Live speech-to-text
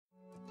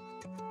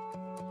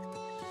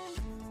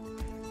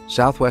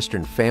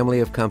Southwestern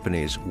Family of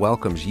Companies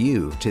welcomes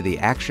you to the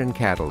Action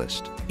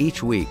Catalyst.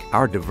 Each week,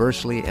 our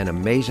diversely and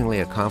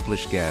amazingly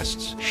accomplished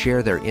guests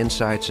share their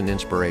insights and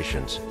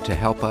inspirations to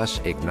help us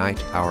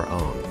ignite our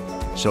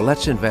own. So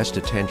let's invest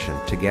attention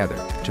together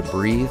to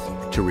breathe,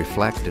 to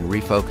reflect and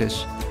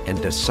refocus,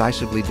 and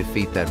decisively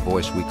defeat that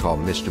voice we call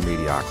Mr.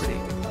 Mediocrity.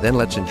 Then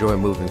let's enjoy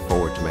moving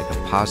forward to make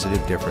a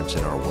positive difference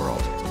in our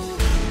world.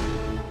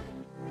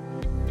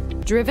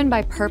 Driven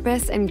by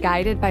purpose and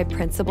guided by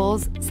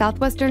principles,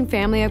 Southwestern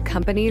Family of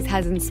Companies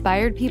has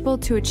inspired people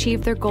to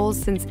achieve their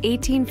goals since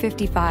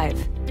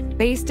 1855.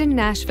 Based in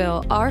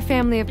Nashville, our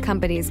family of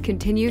companies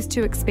continues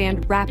to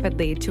expand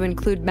rapidly to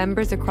include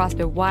members across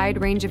a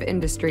wide range of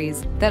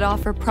industries that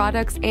offer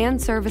products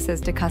and services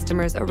to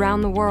customers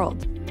around the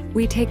world.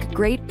 We take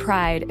great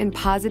pride in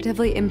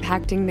positively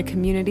impacting the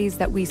communities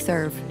that we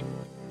serve.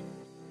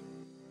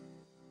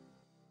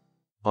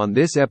 On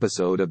this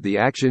episode of The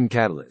Action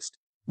Catalyst,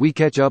 we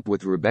catch up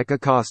with Rebecca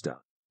Costa,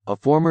 a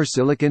former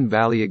Silicon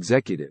Valley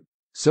executive,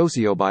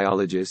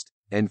 sociobiologist,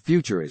 and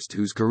futurist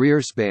whose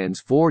career spans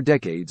 4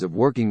 decades of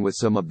working with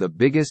some of the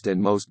biggest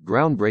and most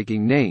groundbreaking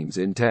names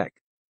in tech.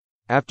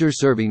 After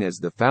serving as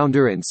the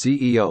founder and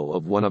CEO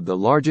of one of the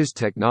largest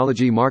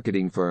technology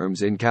marketing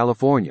firms in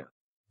California,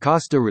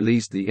 Costa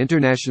released the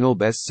international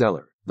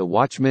bestseller, The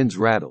Watchman's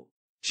Rattle.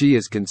 She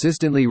is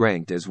consistently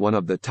ranked as one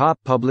of the top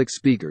public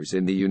speakers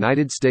in the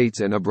United States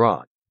and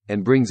abroad,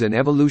 and brings an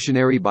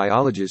evolutionary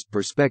biologist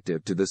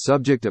perspective to the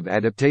subject of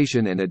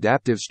adaptation and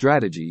adaptive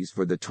strategies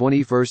for the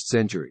 21st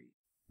century.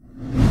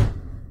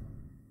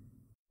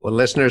 Well,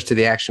 listeners to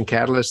the Action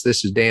Catalyst,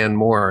 this is Dan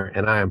Moore,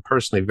 and I am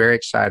personally very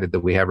excited that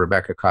we have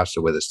Rebecca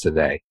Costa with us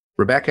today.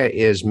 Rebecca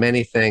is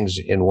many things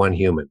in one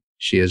human.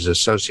 She is a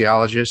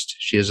sociologist,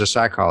 she is a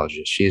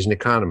psychologist, she is an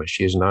economist,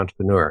 she is an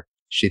entrepreneur.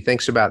 She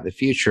thinks about the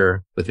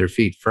future with her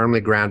feet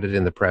firmly grounded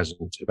in the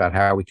present, about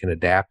how we can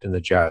adapt and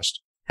adjust.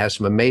 Has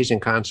some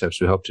amazing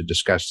concepts we hope to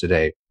discuss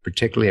today.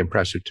 Particularly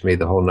impressive to me,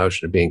 the whole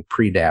notion of being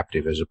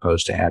pre-daptive as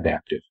opposed to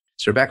adaptive.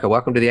 So Rebecca,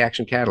 welcome to the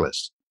Action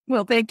Catalyst.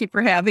 Well, thank you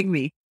for having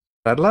me.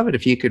 I'd love it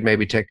if you could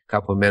maybe take a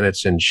couple of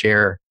minutes and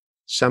share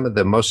some of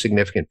the most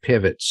significant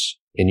pivots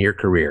in your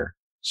career,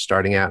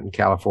 starting out in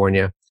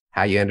California,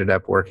 how you ended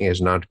up working as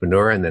an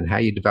entrepreneur, and then how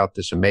you developed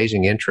this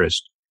amazing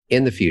interest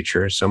in the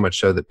future, so much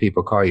so that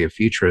people call you a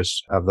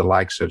futurist, of the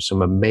likes of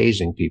some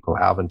amazing people,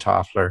 Alvin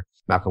Toffler,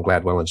 Malcolm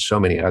Gladwell, and so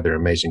many other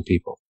amazing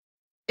people.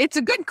 It's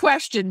a good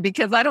question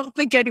because I don't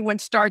think anyone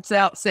starts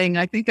out saying,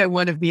 I think I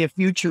want to be a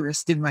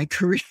futurist in my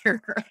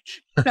career.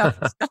 No,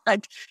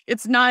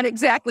 it's not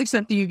exactly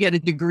something you get a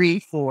degree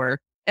for.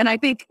 And I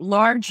think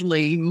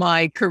largely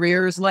my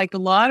career is like a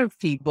lot of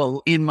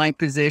people in my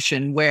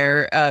position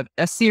where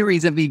a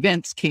series of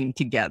events came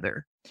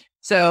together.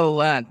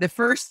 So the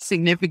first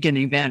significant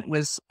event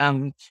was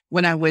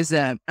when I was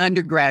an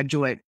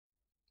undergraduate.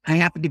 I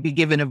happened to be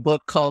given a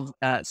book called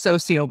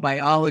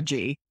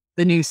Sociobiology,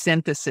 The New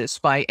Synthesis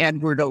by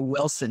Edward O.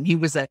 Wilson. He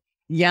was a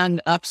young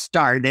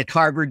upstart at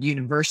Harvard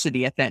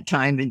University at that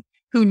time, and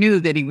who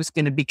knew that he was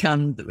going to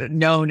become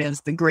known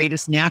as the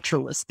greatest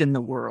naturalist in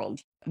the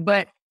world.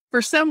 But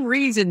for some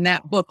reason,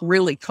 that book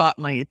really caught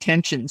my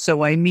attention.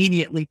 So I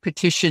immediately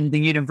petitioned the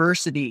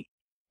university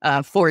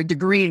for a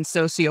degree in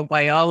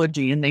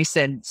sociobiology, and they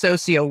said,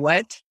 socio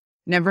what?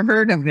 Never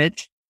heard of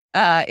it.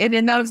 And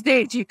in those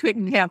days, you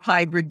couldn't have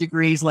hybrid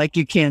degrees like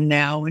you can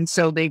now. And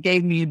so they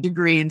gave me a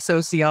degree in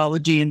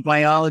sociology and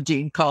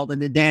biology and called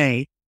it a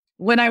day.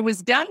 When I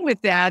was done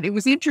with that, it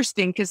was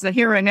interesting because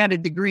here I had a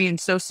degree in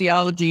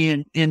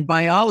sociology and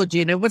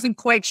biology, and I wasn't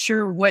quite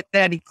sure what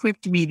that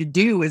equipped me to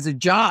do as a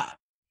job.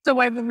 So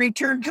I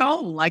returned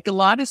home like a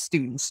lot of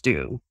students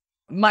do.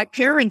 My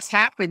parents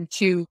happened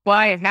to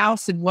buy a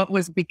house in what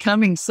was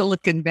becoming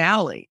Silicon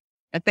Valley.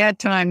 At that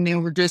time,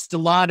 there were just a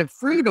lot of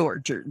fruit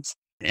orchards.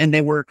 And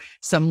there were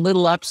some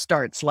little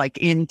upstarts like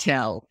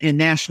Intel and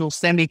National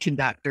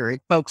Semiconductor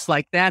and folks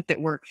like that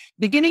were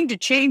beginning to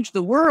change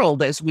the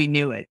world as we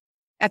knew it.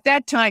 At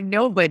that time,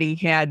 nobody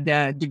had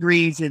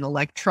degrees in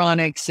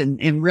electronics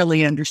and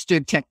really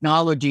understood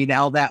technology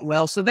all that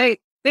well. So they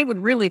would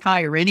really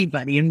hire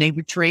anybody and they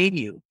would train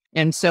you.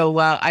 And so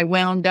I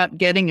wound up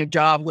getting a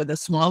job with a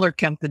smaller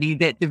company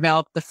that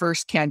developed the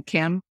first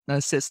CAD/CAM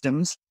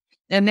systems.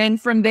 And then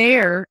from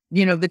there,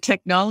 the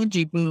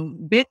technology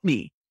boom bit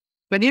me.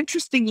 But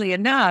interestingly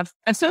enough,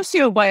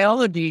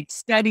 sociobiology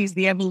studies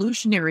the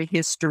evolutionary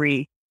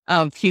history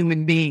of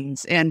human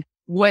beings and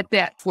what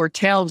that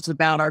foretells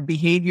about our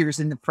behaviors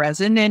in the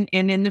present and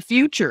in the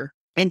future.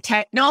 And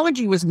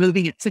technology was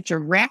moving at such a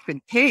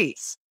rapid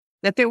pace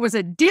that there was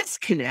a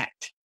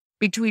disconnect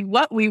between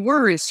what we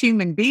were as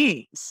human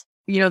beings,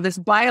 this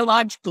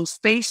biological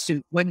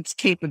spacesuit, what its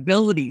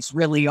capabilities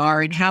really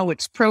are and how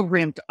it's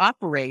programmed to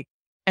operate,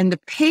 and the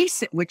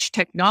pace at which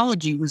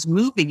technology was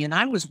moving. And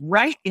I was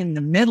right in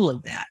the middle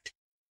of that.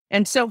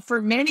 And so for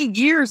many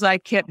years, I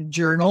kept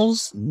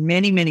journals,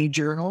 many, many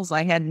journals.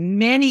 I had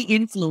many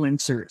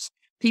influencers,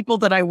 people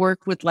that I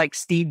worked with like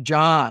Steve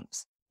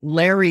Jobs,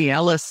 Larry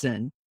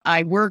Ellison,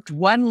 I worked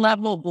one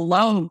level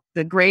below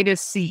the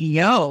greatest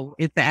CEO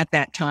at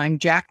that time,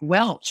 Jack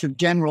Welch of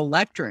General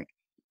Electric.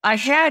 I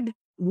had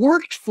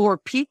worked for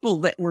people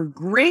that were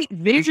great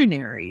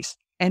visionaries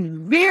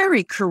and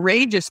very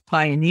courageous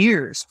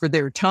pioneers for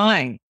their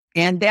time.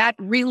 And that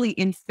really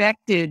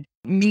infected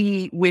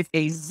me with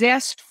a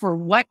zest for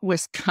what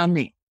was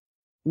coming.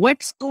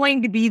 What's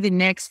going to be the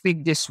next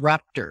big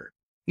disruptor?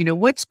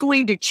 What's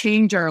going to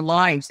change our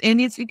lives? And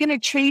is it going to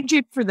change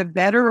it for the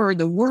better or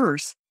the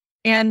worse?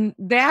 And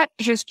that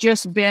has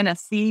just been a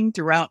theme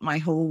throughout my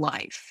whole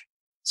life.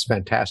 It's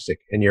fantastic.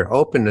 And your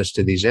openness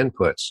to these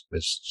inputs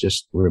is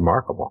just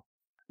remarkable.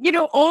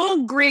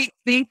 All great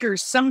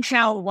thinkers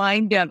somehow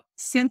wind up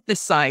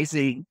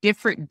synthesizing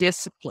different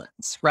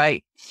disciplines,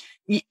 right?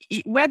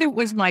 Whether it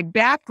was my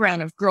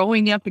background of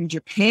growing up in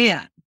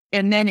Japan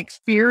and then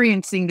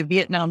experiencing the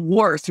Vietnam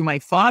War through my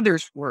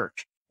father's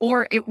work,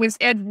 or it was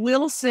Ed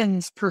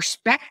Wilson's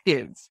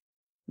perspective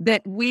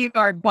that we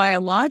are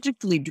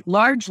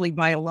largely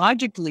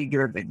biologically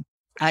driven,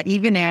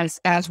 even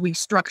as we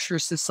structure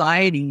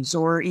societies,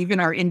 or even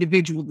our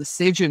individual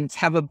decisions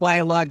have a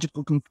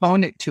biological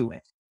component to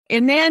it.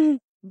 And then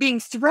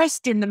being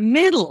thrust in the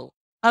middle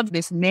of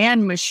this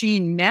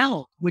man-machine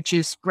melt, which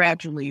is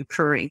gradually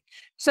occurring.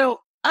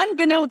 So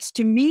unbeknownst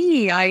to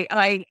me,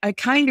 I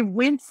kind of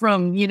went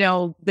from,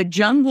 the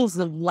jungles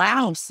of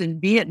Laos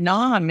and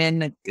Vietnam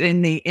and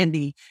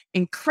the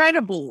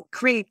incredible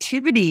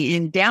creativity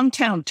in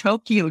downtown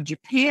Tokyo,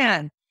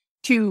 Japan,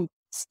 to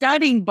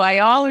studying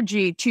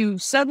biology, to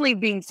suddenly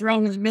being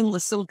thrown in the middle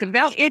of Silicon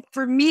Valley.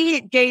 For me,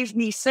 it gave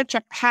me such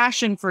a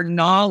passion for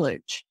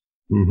knowledge.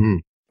 Mm-hmm.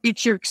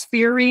 It's your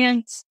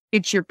experience,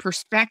 it's your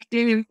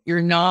perspective,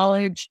 your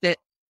knowledge that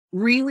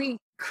really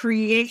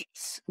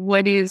creates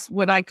what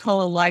I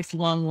call a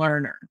lifelong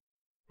learner.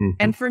 Mm-hmm.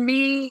 And for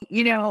me,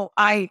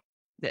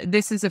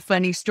 this is a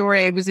funny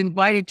story. I was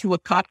invited to a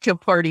cocktail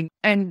party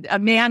and a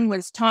man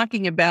was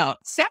talking about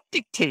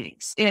septic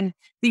tanks and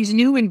these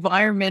new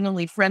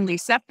environmentally friendly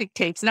septic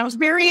tanks. And I was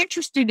very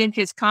interested in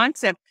his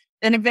concept.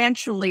 And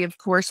eventually, of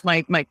course,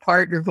 my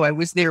partner who I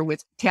was there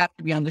with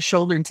tapped me on the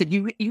shoulder and said,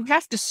 you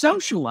have to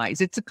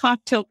socialize. It's a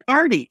cocktail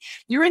party.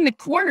 You're in the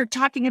corner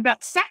talking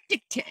about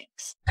septic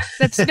tanks.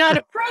 That's not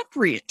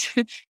appropriate.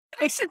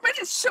 I said, but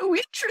it's so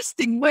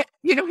interesting what,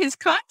 his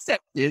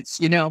concept is,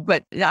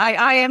 but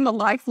I am a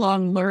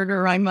lifelong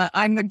learner. I'm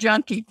a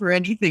junkie for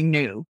anything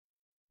new.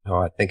 Oh,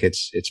 I think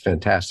it's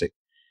fantastic.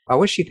 I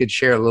wish you could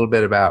share a little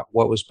bit about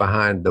what was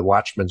behind The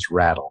Watchman's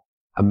Rattle.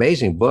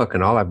 Amazing book.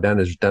 And all I've done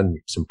is done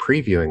some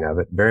previewing of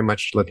it. Very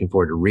much looking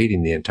forward to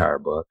reading the entire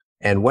book.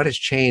 And what has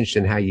changed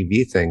in how you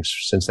view things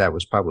since that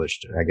was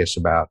published, I guess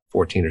about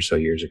 14 or so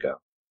years ago?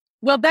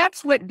 Well,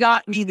 that's what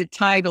got me the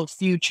title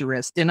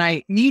Futurist. And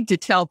I need to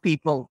tell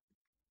people,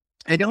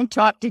 I don't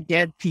talk to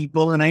dead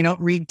people and I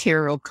don't read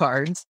tarot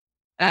cards.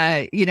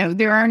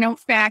 There are no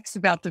facts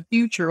about the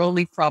future,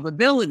 only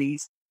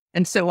probabilities.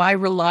 And so I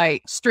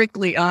rely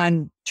strictly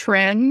on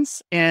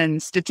trends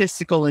and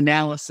statistical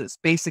analysis,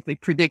 basically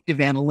predictive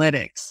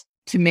analytics,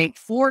 to make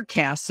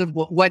forecasts of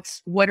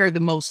what are the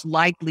most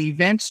likely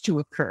events to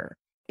occur.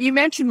 You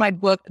mentioned my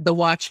book, The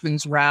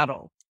Watchman's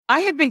Rattle.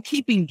 I have been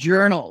keeping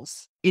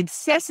journals,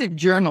 incessant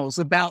journals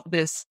about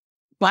this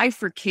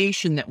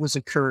bifurcation that was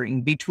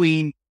occurring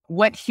between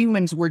what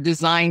humans were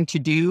designed to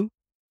do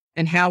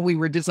and how we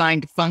were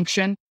designed to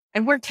function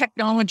and where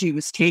technology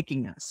was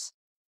taking us.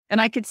 And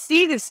I could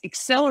see this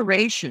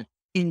acceleration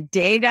in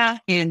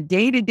data and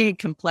day-to-day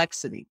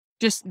complexity,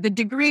 just the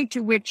degree to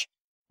which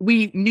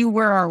we knew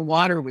where our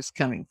water was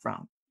coming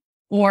from,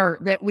 or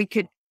that we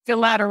could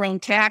fill out our own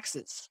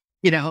taxes.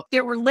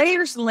 There were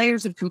layers and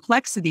layers of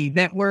complexity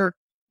that were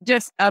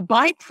just a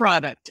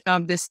byproduct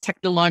of this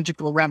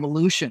technological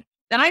revolution.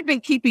 And I've been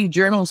keeping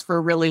journals for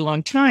a really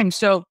long time.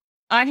 So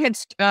I had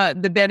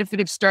the benefit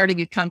of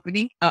starting a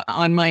company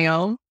on my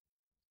own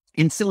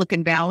in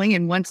Silicon Valley.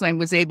 And once I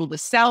was able to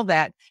sell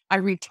that, I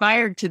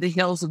retired to the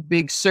hills of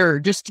Big Sur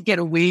just to get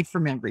away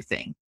from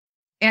everything.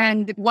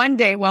 And one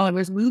day while I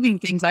was moving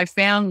things, I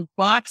found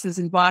boxes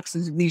and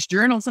boxes of these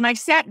journals. And I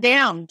sat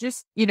down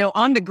just,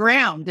 on the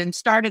ground and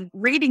started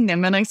reading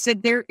them. And I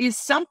said, there is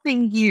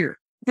something here.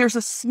 There's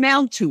a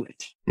smell to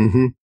it.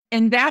 Mm-hmm.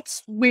 And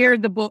that's where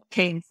the book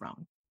came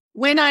from.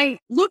 When I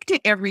looked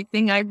at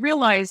everything, I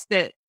realized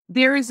that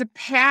there is a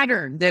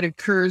pattern that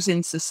occurs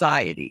in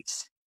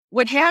societies.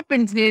 What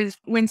happens is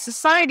when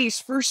societies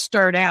first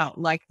start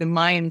out, like the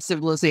Mayan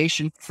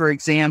civilization, for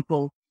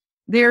example,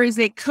 there is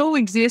a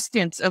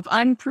coexistence of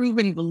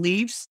unproven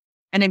beliefs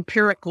and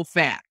empirical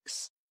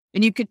facts.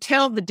 And you could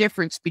tell the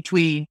difference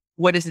between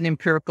what is an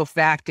empirical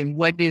fact and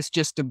what is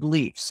just a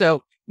belief.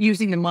 So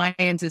using the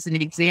Mayans as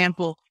an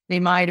example, they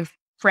might have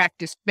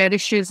practiced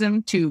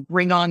fetishism to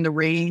bring on the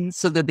rain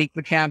so that they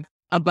could have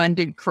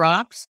abundant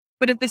crops.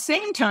 But at the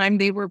same time,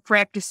 they were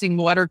practicing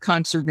water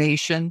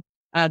conservation.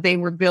 They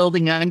were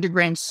building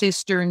underground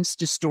cisterns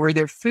to store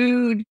their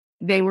food.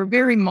 They were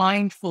very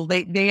mindful.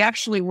 They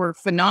actually were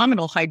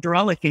phenomenal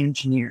hydraulic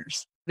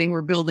engineers. They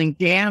were building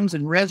dams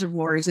and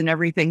reservoirs and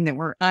everything that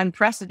were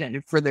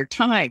unprecedented for their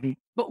time.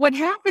 But what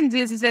happens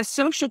is as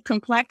social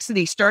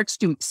complexity starts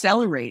to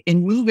accelerate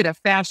and move at a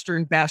faster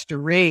and faster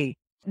rate,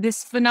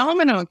 this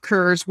phenomenon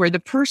occurs where the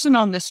person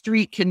on the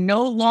street can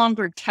no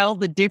longer tell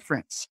the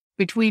difference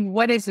between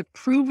what is a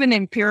proven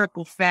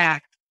empirical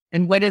fact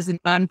and what is an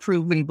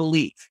unproven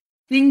belief.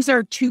 Things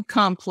are too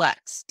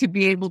complex to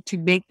be able to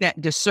make that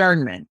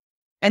discernment.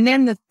 And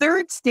then the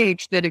third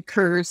stage that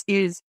occurs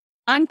is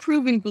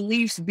unproven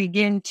beliefs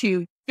begin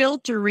to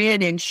filter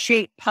in and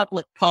shape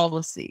public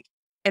policy.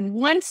 And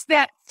once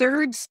that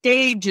third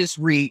stage is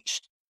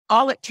reached,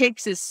 all it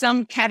takes is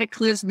some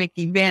cataclysmic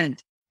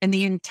event and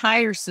the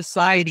entire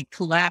society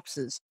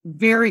collapses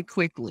very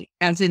quickly,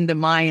 as in the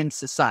Mayan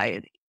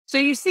society. So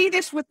you see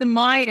this with the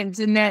Mayans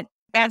in that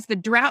as the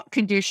drought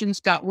conditions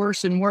got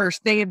worse and worse,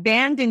 they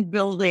abandoned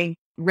building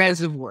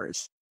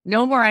reservoirs.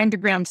 No more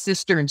underground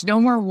cisterns, no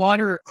more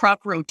water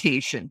crop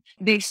rotation.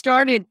 They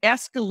started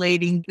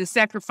escalating the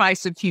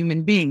sacrifice of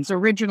human beings.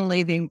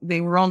 Originally,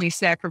 they were only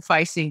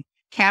sacrificing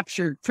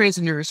captured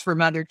prisoners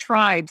from other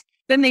tribes.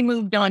 Then they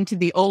moved on to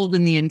the old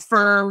and the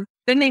infirm.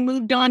 Then they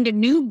moved on to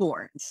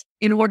newborns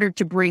in order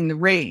to bring the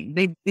rain.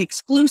 They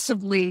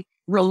exclusively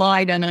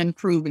relied on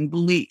unproven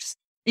beliefs.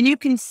 And you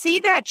can see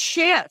that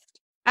shift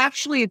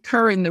actually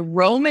occur in the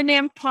Roman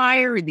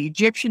Empire, the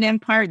Egyptian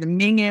Empire, the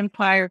Ming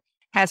Empire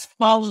has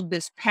followed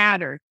this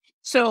pattern.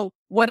 So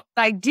what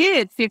I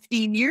did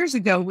 15 years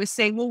ago was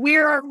say, well,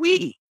 where are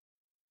we?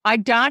 I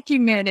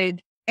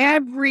documented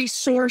every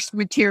source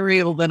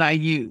material that I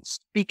used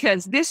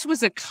because this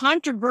was a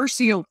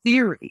controversial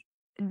theory.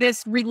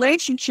 This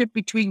relationship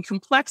between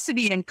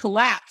complexity and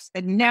collapse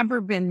had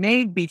never been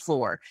made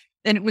before.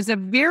 And it was a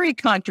very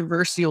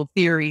controversial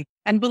theory.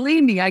 And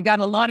believe me, I got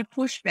a lot of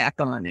pushback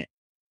on it.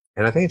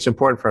 And I think it's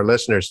important for our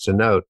listeners to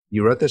note,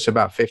 you wrote this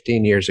about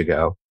 15 years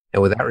ago.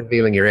 And without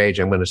revealing your age,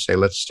 I'm going to say,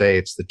 let's say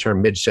it's the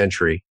term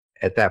mid-century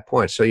at that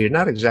point. So you're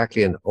not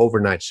exactly an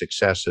overnight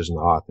success as an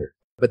author.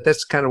 But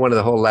that's kind of one of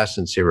the whole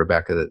lessons here,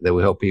 Rebecca, that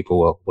we hope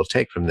people will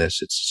take from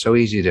this. It's so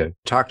easy to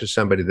talk to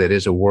somebody that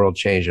is a world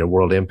changer, a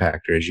world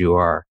impactor as you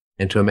are,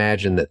 and to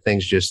imagine that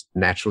things just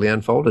naturally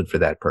unfolded for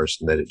that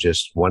person, that it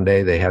just one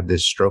day they had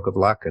this stroke of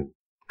luck and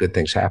good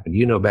things happen.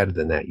 You know better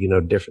than that. You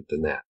know different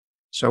than that.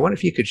 So I wonder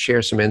if you could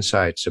share some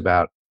insights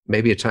about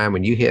maybe a time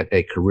when you hit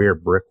a career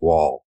brick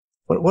wall.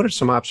 What are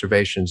some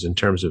observations in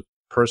terms of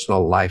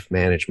personal life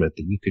management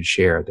that you could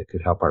share that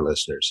could help our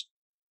listeners?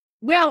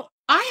 Well,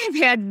 I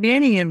have had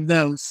many of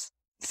those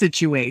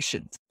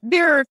situations.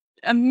 There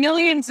are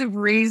millions of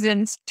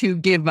reasons to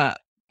give up.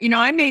 You know,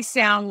 I may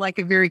sound like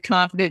a very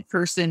confident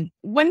person.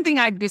 One thing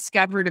I've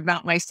discovered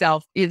about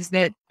myself is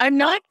that I'm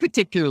not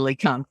particularly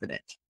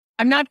confident.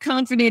 I'm not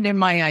confident in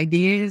my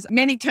ideas.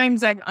 Many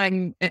times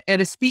I'm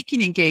at a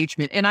speaking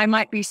engagement and I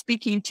might be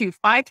speaking to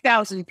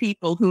 5,000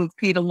 people who have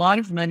paid a lot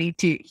of money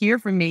to hear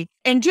from me.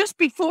 And just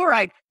before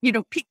I,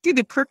 peek through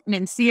the curtain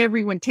and see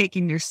everyone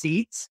taking their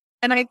seats,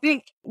 and I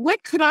think,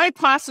 what could I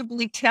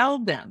possibly tell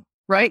them,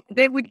 right?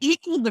 That would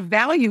equal the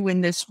value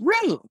in this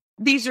room.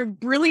 These are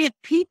brilliant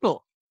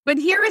people. But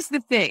here is the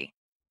thing.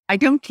 I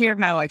don't care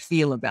how I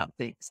feel about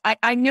things.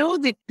 I know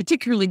that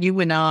particularly you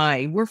and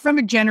I, we're from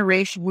a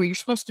generation where you're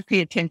supposed to pay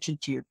attention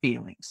to your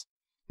feelings.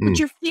 But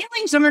your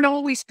feelings aren't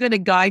always going to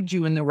guide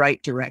you in the right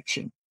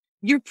direction.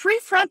 Your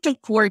prefrontal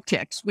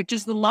cortex, which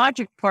is the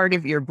logic part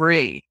of your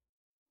brain,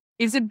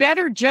 is a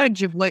better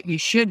judge of what you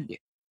should do.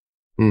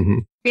 Mm-hmm.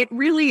 It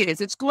really is.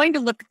 It's going to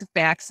look at the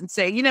facts and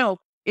say,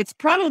 it's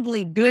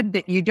probably good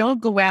that you don't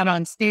go out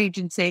on stage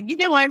and say,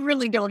 I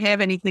really don't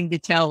have anything to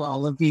tell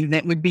all of you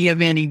that would be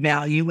of any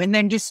value. And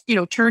then just,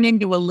 turn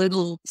into a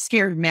little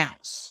scared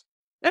mouse.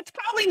 That's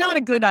probably not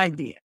a good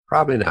idea.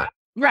 Probably not.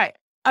 Right.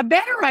 A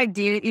better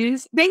idea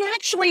is they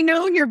actually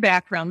know your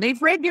background.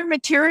 They've read your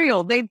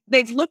material.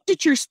 They've looked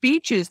at your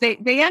speeches.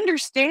 They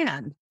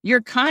understand your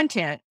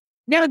content.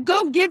 Now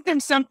go give them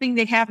something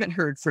they haven't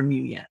heard from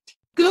you yet.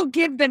 Go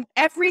give them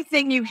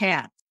everything you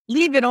have.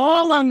 Leave it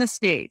all on the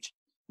stage.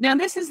 Now,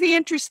 this is the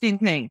interesting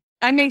thing.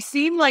 I may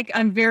seem like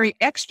I'm very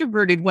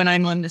extroverted when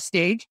I'm on the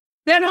stage.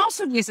 That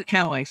also isn't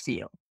how I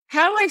feel.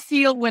 How I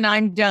feel when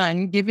I'm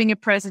done giving a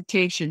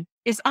presentation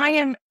is I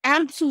am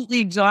absolutely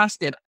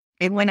exhausted.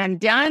 And when I'm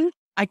done,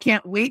 I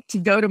can't wait to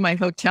go to my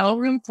hotel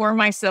room, pour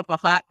myself a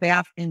hot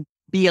bath, and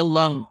be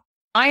alone.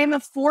 I am a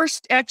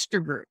forced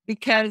extrovert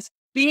because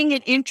being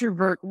an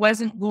introvert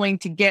wasn't going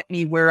to get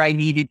me where I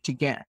needed to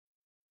get.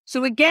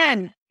 So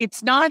again,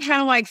 it's not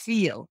how I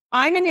feel.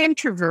 I'm an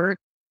introvert.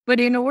 But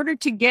in order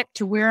to get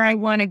to where I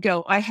want to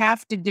go, I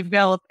have to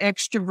develop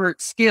extrovert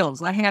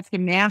skills. I have to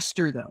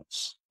master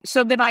those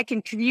so that I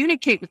can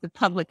communicate with the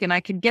public and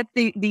I can get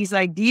these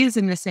ideas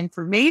and this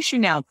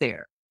information out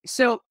there.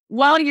 So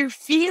while your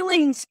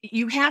feelings,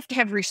 you have to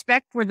have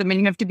respect for them and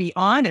you have to be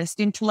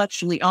honest,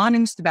 intellectually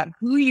honest about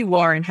who you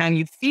are and how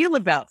you feel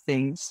about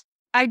things,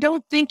 I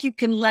don't think you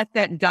can let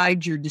that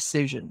guide your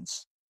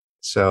decisions.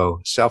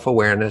 So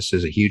self-awareness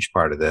is a huge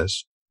part of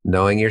this.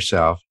 Knowing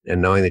yourself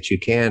and knowing that you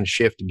can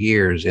shift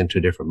gears into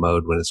a different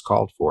mode when it's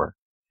called for.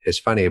 It's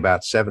funny,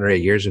 about 7 or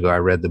 8 years ago, I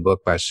read the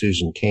book by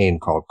Susan Cain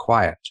called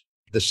Quiet.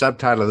 The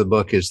subtitle of the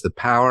book is The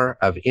Power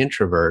of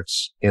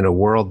Introverts in a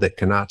World That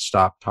Cannot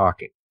Stop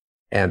Talking.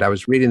 And I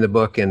was reading the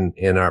book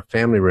in our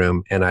family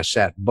room, and I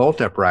sat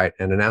bolt upright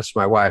and announced to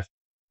my wife,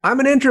 I'm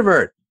an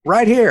introvert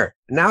right here.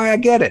 Now I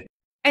get it.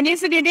 And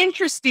isn't it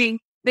interesting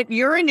that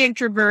you're an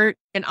introvert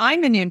and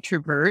I'm an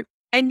introvert,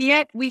 and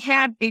yet we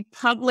have a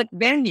public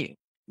venue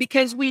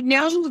because we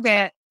know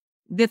that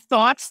the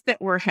thoughts that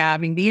we're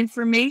having, the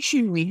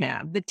information we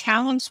have, the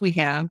talents we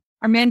have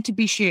are meant to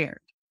be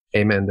shared.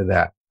 Amen to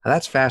that. Now,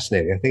 that's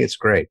fascinating. I think it's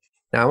great.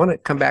 Now, I want to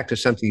come back to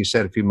something you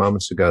said a few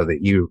moments ago, that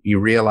you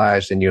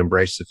realized and you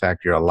embraced the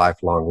fact you're a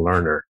lifelong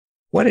learner.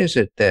 What is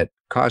it that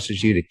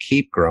causes you to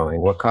keep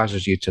growing? What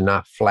causes you to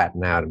not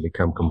flatten out and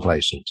become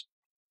complacent?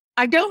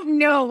 I don't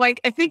know. Like,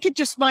 I think it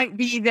just might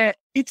be that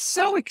it's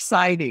so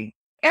exciting.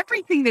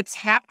 Everything that's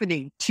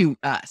happening to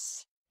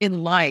us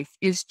in life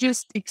is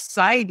just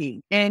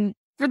exciting. And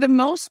for the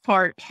most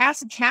part,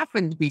 hasn't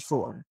happened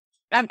before.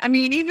 I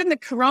mean, even the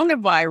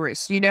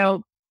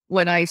coronavirus,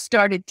 when I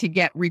started to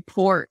get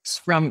reports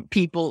from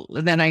people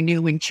that I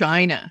knew in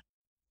China,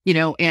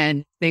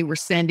 and they were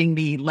sending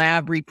me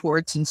lab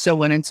reports and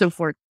so on and so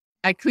forth,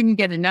 I couldn't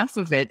get enough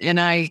of it.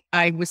 And I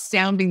was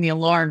sounding the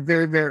alarm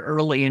very, very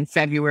early in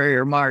February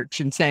or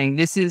March and saying,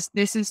 this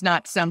is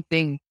not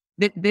something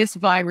that this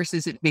virus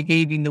isn't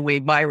behaving the way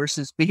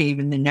viruses behave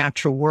in the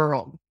natural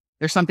world.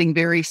 There's something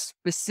very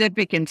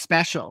specific and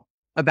special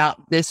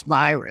about this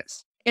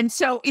virus. And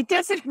so it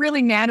doesn't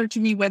really matter to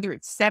me whether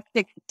it's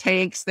septic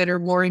tanks that are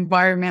more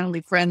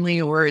environmentally friendly,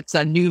 or it's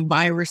a new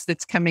virus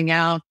that's coming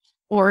out,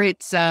 or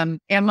it's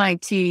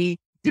MIT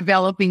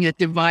developing a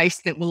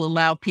device that will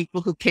allow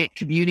people who can't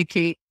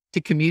communicate to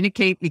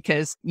communicate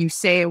because you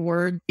say a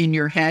word in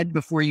your head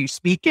before you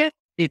speak it.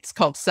 It's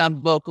called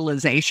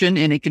sub-vocalization,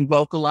 and it can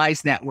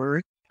vocalize that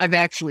word. I've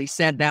actually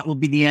said that will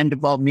be the end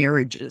of all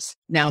marriages.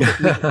 Now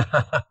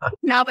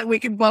that we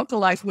can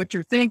vocalize what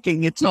you're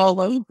thinking, it's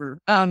all over.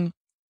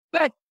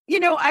 But,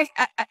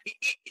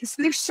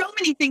 there's so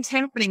many things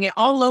happening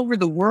all over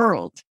the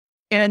world.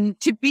 And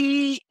to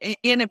be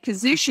in a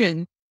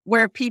position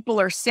where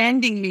people are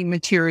sending me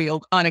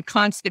material on a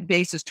constant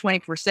basis,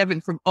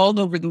 24/7 from all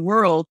over the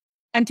world,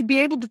 and to be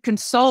able to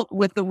consult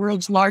with the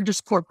world's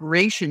largest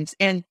corporations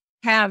and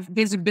have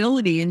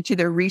visibility into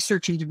their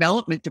research and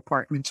development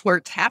departments where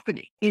it's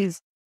happening is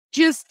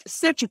just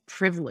such a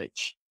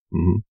privilege.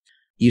 Mm-hmm.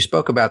 You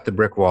spoke about the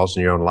brick walls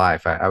in your own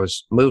life. I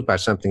was moved by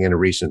something in a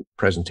recent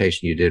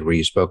presentation you did where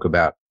you spoke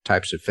about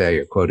types of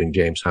failure, quoting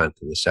James Hunt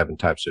and the 7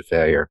 types of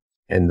failure.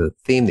 And the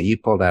theme that you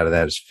pulled out of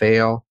that is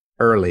fail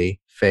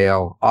early,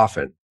 fail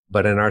often.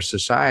 But in our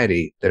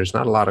society, there's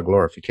not a lot of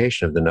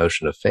glorification of the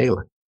notion of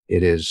failing.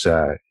 It is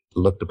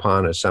looked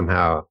upon as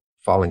somehow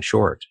falling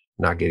short,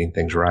 not getting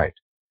things right.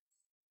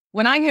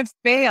 When I have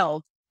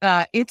failed,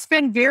 it's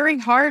been very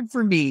hard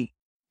for me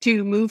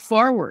to move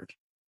forward.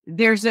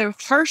 There's a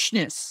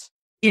harshness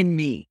in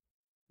me.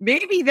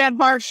 Maybe that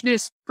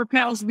harshness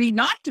propels me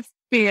not to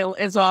fail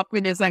as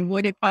often as I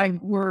would if I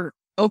were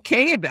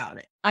okay about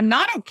it. I'm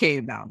not okay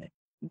about it,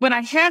 but I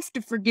have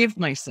to forgive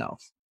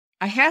myself.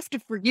 I have to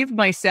forgive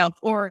myself,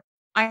 or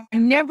I'm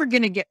never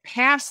going to get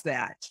past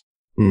that.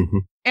 Mm-hmm.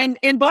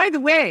 And by the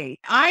way,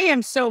 I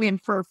am so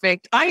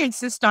imperfect. I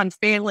insist on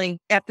failing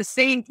at the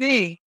same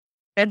thing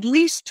at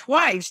least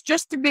twice,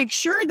 just to make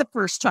sure the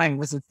first time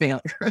was a failure.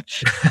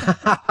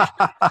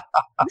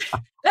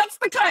 That's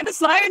the kind of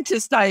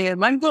scientist I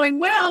am. I'm going,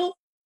 well,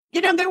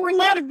 there were a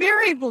lot of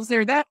variables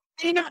there. That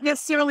may not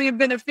necessarily have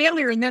been a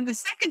failure. And then the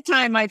second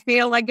time I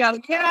fail, I go,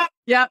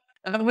 yeah,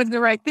 was the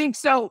right thing.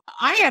 So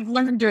I have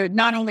learned to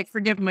not only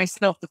forgive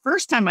myself the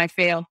first time I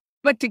failed,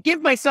 but to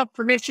give myself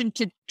permission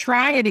to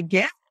try it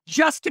again,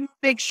 just to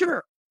make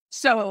sure.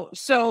 So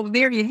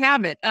there you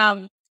have it.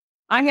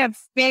 I have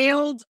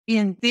failed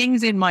in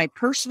things in my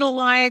personal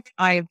life.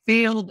 I have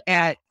failed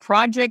at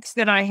projects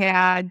that I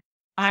had.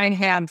 I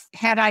have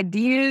had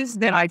ideas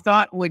that I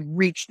thought would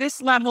reach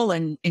this level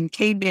and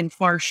came in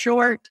far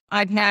short.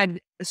 I've had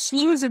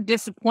slews of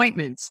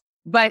disappointments,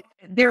 but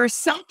there is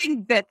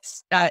something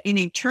that's an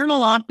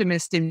eternal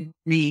optimist in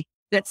me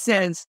that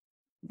says,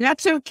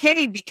 that's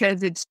okay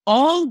because it's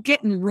all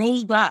getting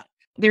rolled up.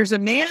 There's a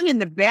man in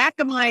the back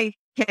of my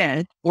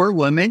head, or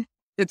woman,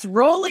 that's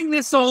rolling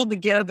this all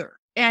together.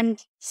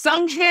 And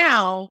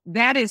somehow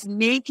that is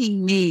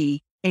making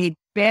me a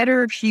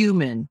better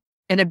human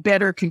and a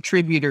better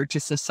contributor to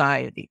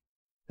society.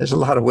 There's a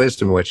lot of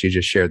wisdom in what you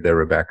just shared there,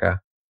 Rebecca.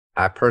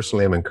 I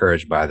personally am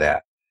encouraged by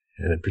that.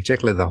 And in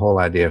particular, the whole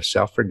idea of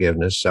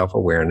self-forgiveness,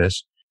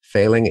 self-awareness.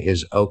 Failing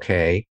is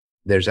okay.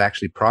 There's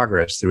actually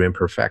progress through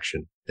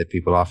imperfection that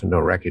people often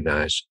don't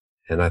recognize.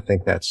 And I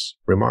think that's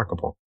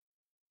remarkable.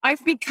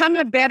 I've become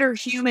a better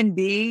human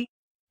being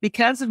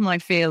because of my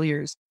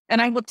failures.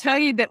 And I will tell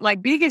you that my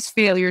biggest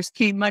failures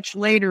came much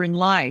later in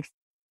life.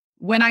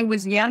 When I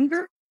was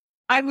younger,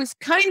 I was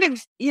kind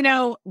of,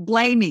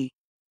 blamey.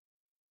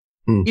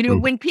 Mm-hmm.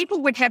 When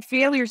people would have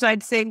failures,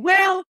 I'd say,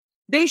 well,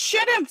 they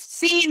should have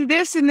seen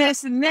this and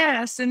this and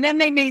this, and then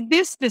they made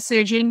this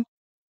decision.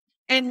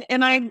 And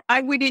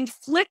I would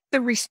inflict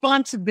the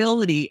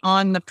responsibility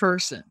on the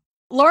person.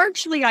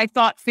 Largely, I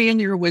thought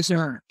failure was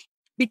earned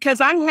because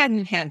I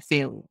hadn't had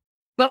failure.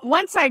 But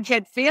once I'd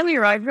had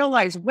failure, I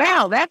realized,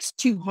 wow, that's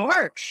too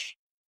harsh.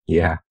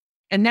 Yeah.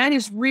 And that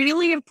is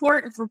really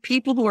important for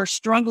people who are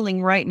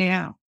struggling right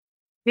now.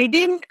 They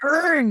didn't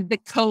earn the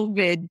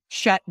COVID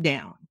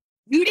shutdown.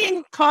 You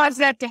didn't cause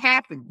that to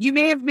happen. You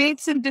may have made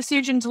some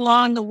decisions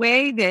along the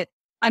way that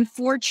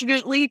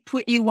unfortunately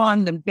put you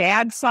on the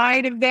bad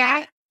side of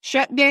that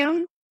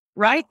shutdown,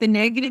 right? The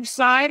negative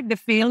side, the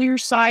failure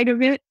side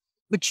of it,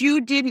 but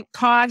you didn't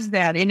cause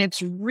that. And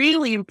it's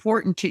really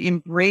important to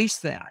embrace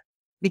that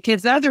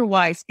because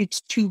otherwise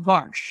it's too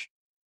harsh.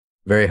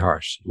 Very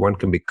harsh. One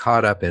can be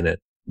caught up in it,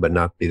 but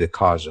not be the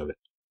cause of it.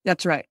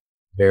 That's right.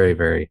 Very,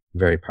 very,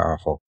 very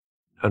powerful.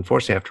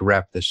 Unfortunately, I have to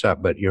wrap this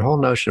up, but your whole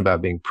notion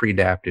about being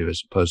pre-daptive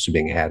as opposed to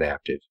being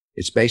adaptive,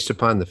 it's based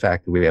upon the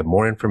fact that we have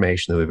more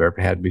information than we've ever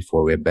had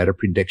before. We have better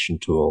prediction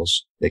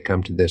tools. They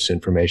come to this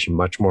information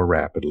much more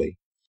rapidly.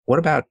 What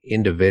about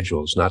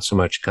individuals, not so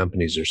much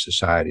companies or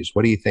societies?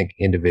 What do you think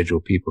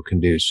individual people can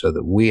do so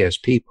that we as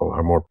people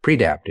are more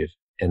pre-daptive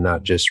and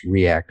not just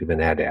reactive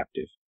and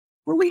adaptive?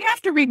 Well, we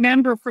have to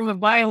remember from a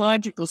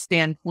biological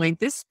standpoint,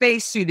 this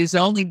spacesuit is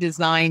only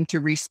designed to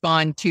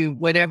respond to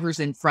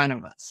whatever's in front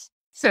of us.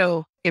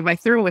 So if I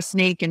throw a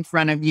snake in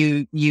front of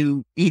you,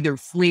 you either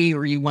flee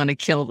or you want to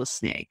kill the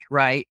snake,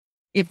 right?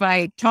 If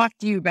I talk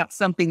to you about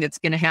something that's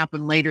going to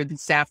happen later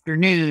this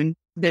afternoon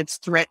that's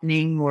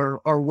threatening or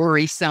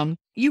worrisome,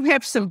 you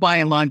have some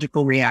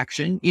biological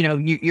reaction. You know,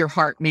 your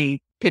heart may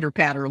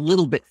pitter-patter a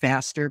little bit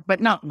faster, but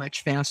not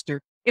much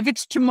faster. If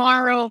it's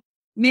tomorrow,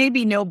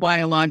 maybe no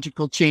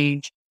biological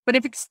change. But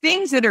if it's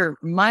things that are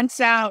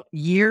months out,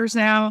 years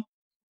out,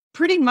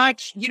 pretty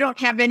much you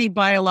don't have any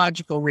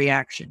biological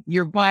reaction.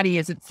 Your body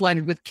isn't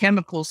flooded with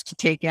chemicals to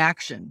take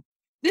action.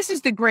 This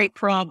is the great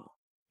problem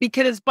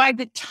because by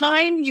the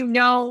time you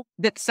know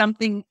that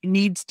something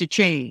needs to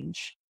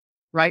change,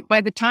 right?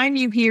 By the time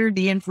you hear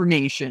the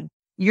information,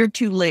 you're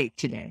too late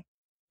today.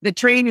 The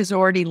train has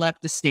already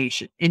left the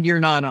station and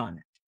you're not on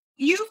it.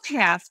 You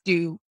have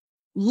to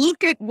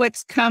look at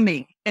what's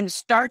coming and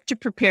start to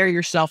prepare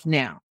yourself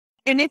now.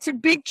 And it's a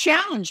big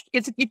challenge.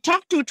 If you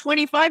talk to a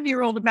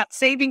 25-year-old about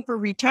saving for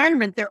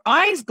retirement, their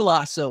eyes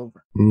gloss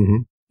over. Mm-hmm.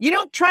 You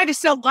don't try to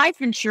sell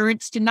life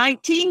insurance to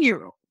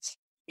 19-year-olds,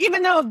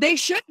 even though they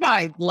should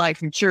buy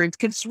life insurance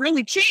because it's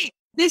really cheap.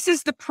 This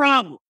is the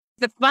problem,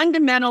 the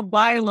fundamental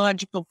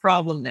biological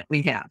problem that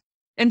we have.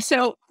 And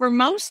so for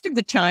most of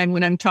the time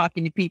when I'm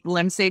talking to people,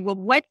 I'm saying, well,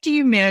 what do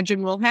you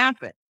imagine will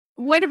happen?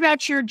 What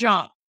about your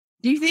job?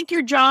 Do you think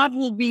your job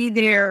will be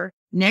there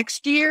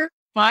next year,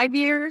 5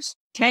 years?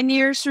 10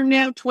 years from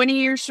now, 20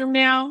 years from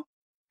now?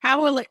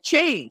 How will it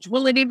change?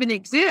 Will it even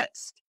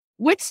exist?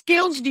 What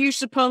skills do you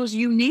suppose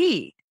you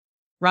need,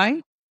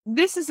 right?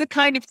 This is the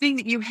kind of thing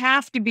that you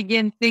have to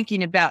begin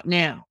thinking about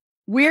now.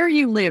 Where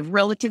you live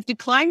relative to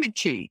climate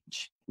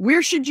change.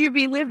 Where should you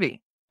be living?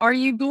 Are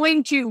you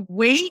going to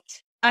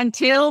wait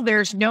until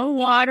there's no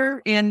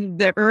water and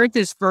the earth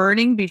is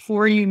burning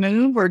before you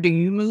move, or do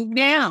you move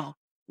now?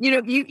 You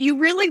know, you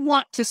really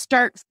want to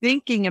start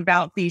thinking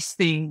about these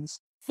things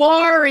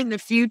far in the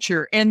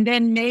future and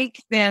then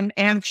make them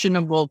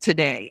actionable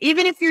today.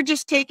 Even if you're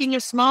just taking a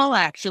small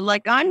action,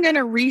 like I'm going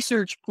to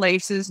research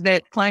places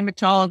that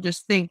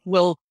climatologists think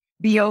will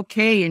be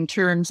okay in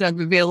terms of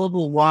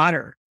available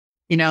water,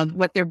 you know,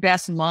 what their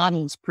best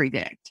models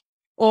predict.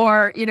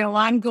 Or, you know,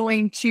 I'm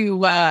going to,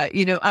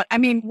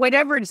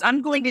 whatever it is,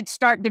 I'm going to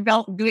start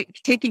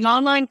taking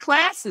online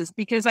classes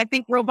because I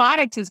think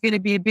robotics is going to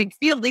be a big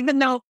field, even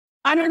though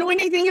I don't know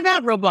anything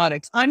about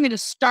robotics. I'm going to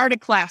start a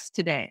class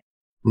today.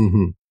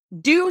 Mm-hmm.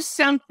 Do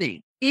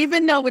something,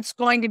 even though it's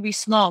going to be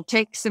small.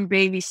 Take some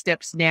baby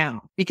steps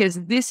now, because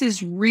this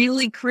is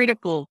really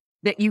critical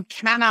that you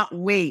cannot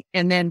wait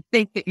and then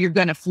think that you're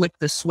going to flip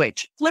the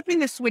switch. Flipping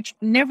the switch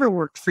never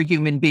worked for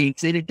human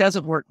beings, and it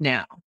doesn't work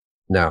now.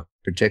 No,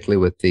 particularly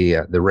with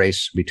the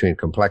race between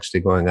complexity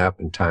going up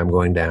and time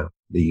going down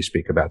that you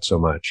speak about so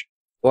much.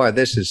 Boy,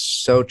 this is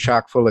so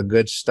chock full of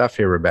good stuff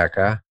here,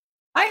 Rebecca.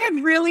 I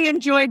have really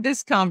enjoyed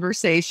this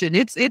conversation.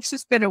 It's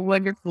just been a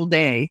wonderful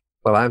day.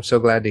 Well, I'm so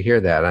glad to hear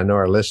that. I know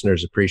our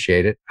listeners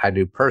appreciate it. I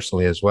do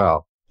personally as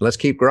well. Let's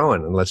keep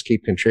growing and let's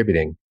keep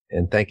contributing.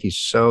 And thank you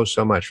so,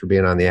 so much for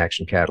being on the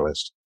Action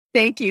Catalyst.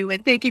 Thank you.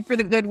 And thank you for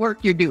the good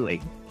work you're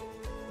doing.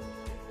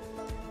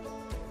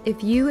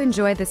 If you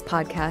enjoy this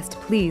podcast,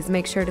 please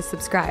make sure to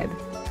subscribe.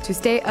 To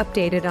stay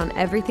updated on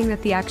everything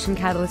that the Action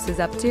Catalyst is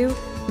up to,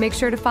 make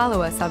sure to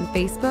follow us on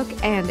Facebook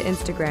and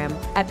Instagram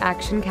at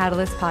Action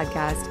Catalyst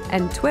Podcast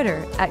and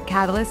Twitter at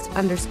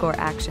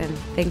Catalyst_Action.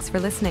 Thanks for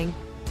listening.